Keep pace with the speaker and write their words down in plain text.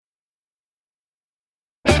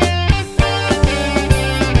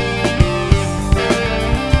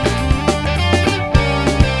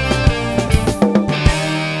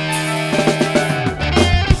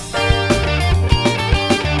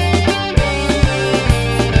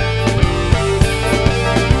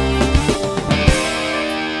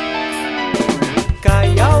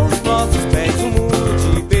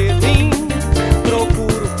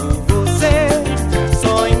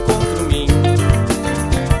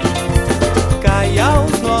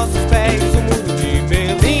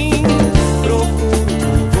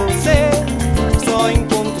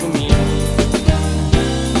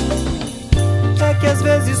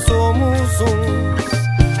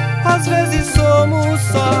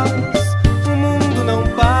sós, o mundo não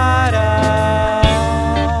para.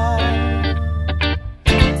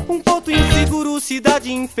 Um ponto inseguro,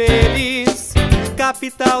 cidade infeliz,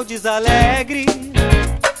 capital desalegre.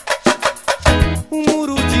 Um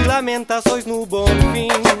muro de lamentações no Bonfim,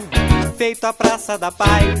 feito a Praça da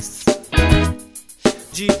Paz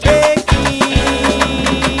de Pequim.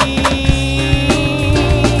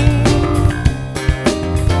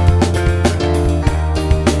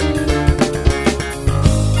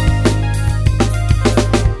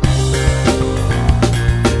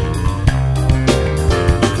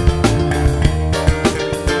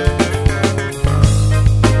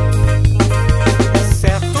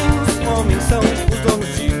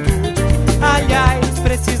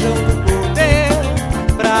 Precisam do poder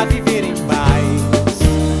pra viver em paz.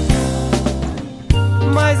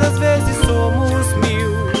 Mas às vezes somos 1000,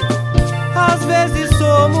 às vezes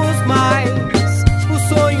somos mais. O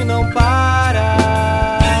sonho não para.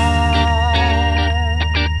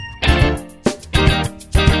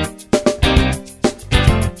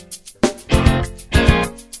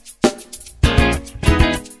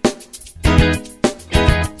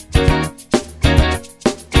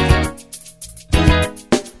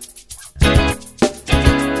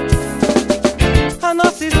 A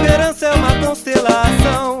nossa esperança é uma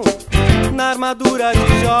constelação na armadura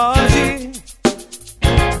de Jorge.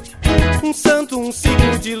 Um santo, um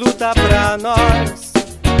signo de luta pra nós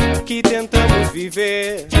que tentamos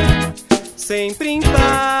viver sempre em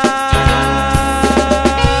paz.